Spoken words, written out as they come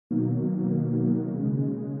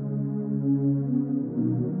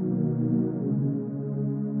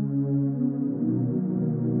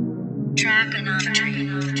I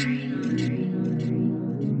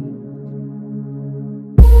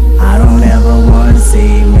don't ever wanna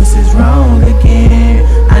see Mrs.Wrong again.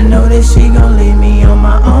 I know that she gon' leave me on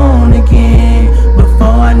my own again. Before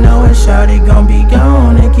I know it, shawty gon' be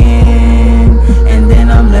gone again, and then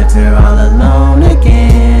I'm left here all alone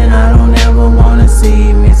again. I don't ever wanna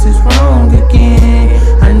see Mrs.Wrong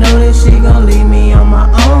again. I know that she gon' leave me on my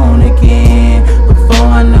own again. Before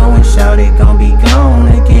I know it, shawty gon' be gone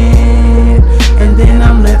again, and then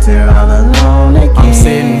I'm left here all alone again. I'm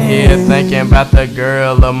sitting here thinking about the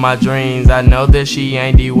girl of my dreams. I know that she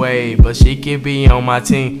ain't the way, but she could be on my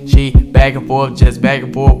team. She back and forth, just back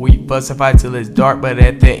and forth. We fuss and fight till it's dark, but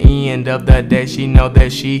at the end of the day, she know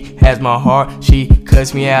that she has my heart. She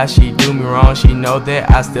cuts me out, she do me wrong. She know that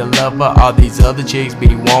I still love her. All these other chicks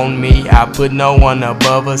be wanting me, I put no one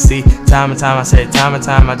above her. See, time and time I said, time and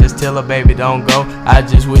time I just tell her, baby, don't go. I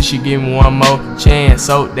just wish she give me one more chance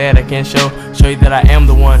so that I can show you that I am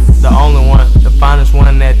the one, the only one, the finest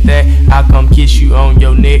one at that. I'll come kiss you on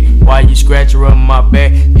your neck while you scratch her up my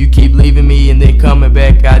back. You keep leaving me and then coming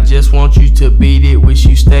back. I just want you to beat it. Wish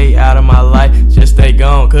you stay out of my life. Just stay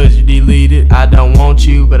gone cause you deleted. I don't want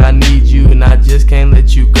you but I need you, and I just can't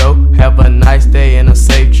let you go. Have a nice day and a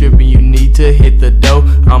safe trip, and you need to hit the dough.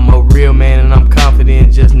 I'm a real man and I'm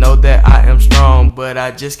confident. Just know that I am strong, but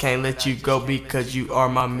I just can't let you go because you are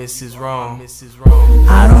my Mrs.Wrong.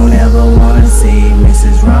 I don't ever wanna see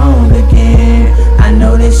Mrs.Wrong again. I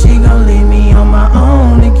know that she gon' leave me on my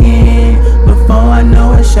own again. Before I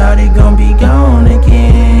know it, shawty gon' be gone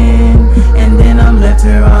again, and then I'm left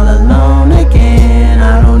here all alone again.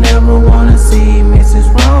 I don't ever wanna see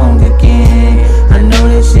Mrs.Wrong again. I know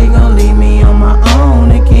that she gon' leave me on my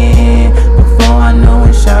own again. Before I know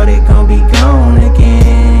it, shawty gon' be gone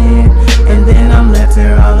again, and then I'm left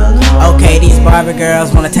here all alone. Okay, these Barbie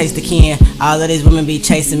girls wanna taste the kin. All of these women be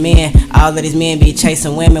chasing men. All of these men be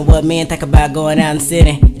chasing women. What men think about going out and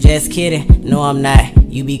sitting? Just kidding, no I'm not.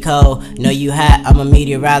 You be cold, no you hot. I'm a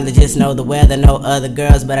meteorologist, know the weather, know other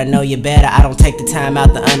girls, but I know you better. I don't take the time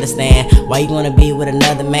out to understand why you wanna be with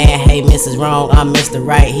another man. Hey, Mrs.Wrong, I'm Mr.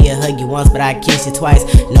 Right. He'll hug you once, but I kiss you twice.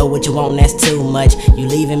 Know what you want, that's too much. You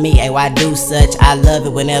leaving me, hey, why do such? I love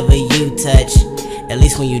it whenever you touch, at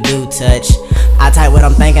least when you do touch. I type what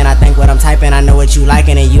I'm thinking, I think what I'm typing. I know what you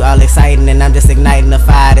liking and you all exciting, and I'm just igniting the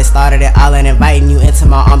fire that started it all and inviting you into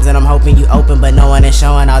my arms, and I'm hoping you open, but no one is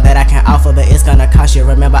showing all that I can offer. But it's gonna cost you.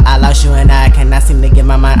 Remember I lost you and I cannot seem to get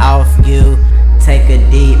my mind off you. Take a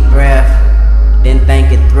deep breath, then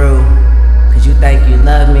think it through, cause you think you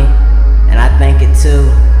love me and I think it too.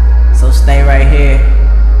 So stay right here,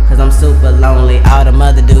 cause I'm super lonely. All them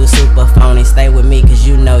other dudes super phony. Stay with me cause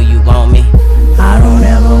you know you want me. I don't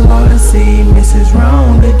ever wanna see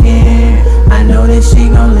Mrs.Wrong again. I know that she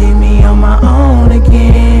gon' leave me on my own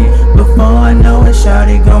again. Before I know it,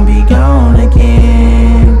 shawty gon' be gone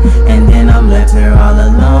again, and then I'm left here all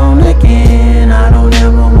alone again. I don't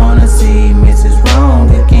ever wanna see Mrs.Wrong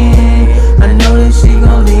again. I know that she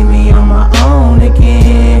gon' leave me on my own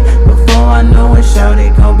again. Before I know it,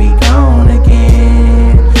 shawty gon' be gone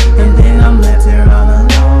again, and then I'm left here all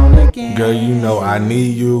alone again. Girl, you know I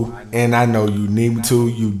need you, and I know you need me too.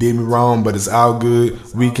 You did me wrong, but it's all good.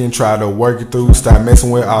 We can try to work it through. Stop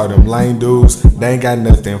messing with all them lame dudes. They ain't got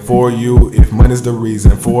nothing for you. If money's the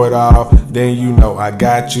reason for it all, then you know I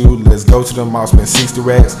got you. Let's go to the mall, spend 60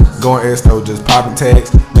 racks. Going Esto, just popping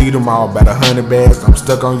tags. Leave them all about 100 bags. I'm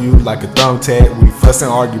stuck on you like a thumbtack. We fuss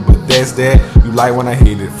and argue, but that's that. You like when I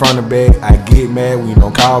hit it front and back. I get mad when you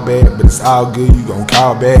don't call back, but it's all good, you gon'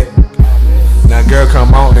 call back. Now girl,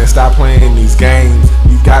 come on and stop playing these games.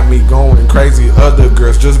 You got me going crazy, other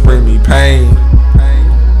girls just bring me pain.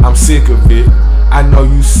 I'm sick of it, I know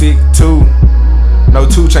you sick too. No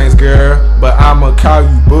 2 chains, girl, but I'ma call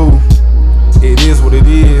you boo. It is what it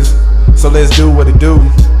is, so let's do what it do.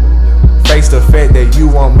 Face the fact that you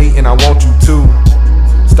want me and I want you too.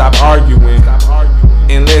 Stop arguing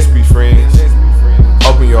and let's be friends.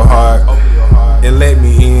 Open your heart and let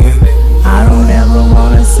me in. I don't ever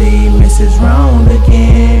wanna see Mrs.Wrong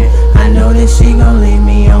again. I know that she gon' leave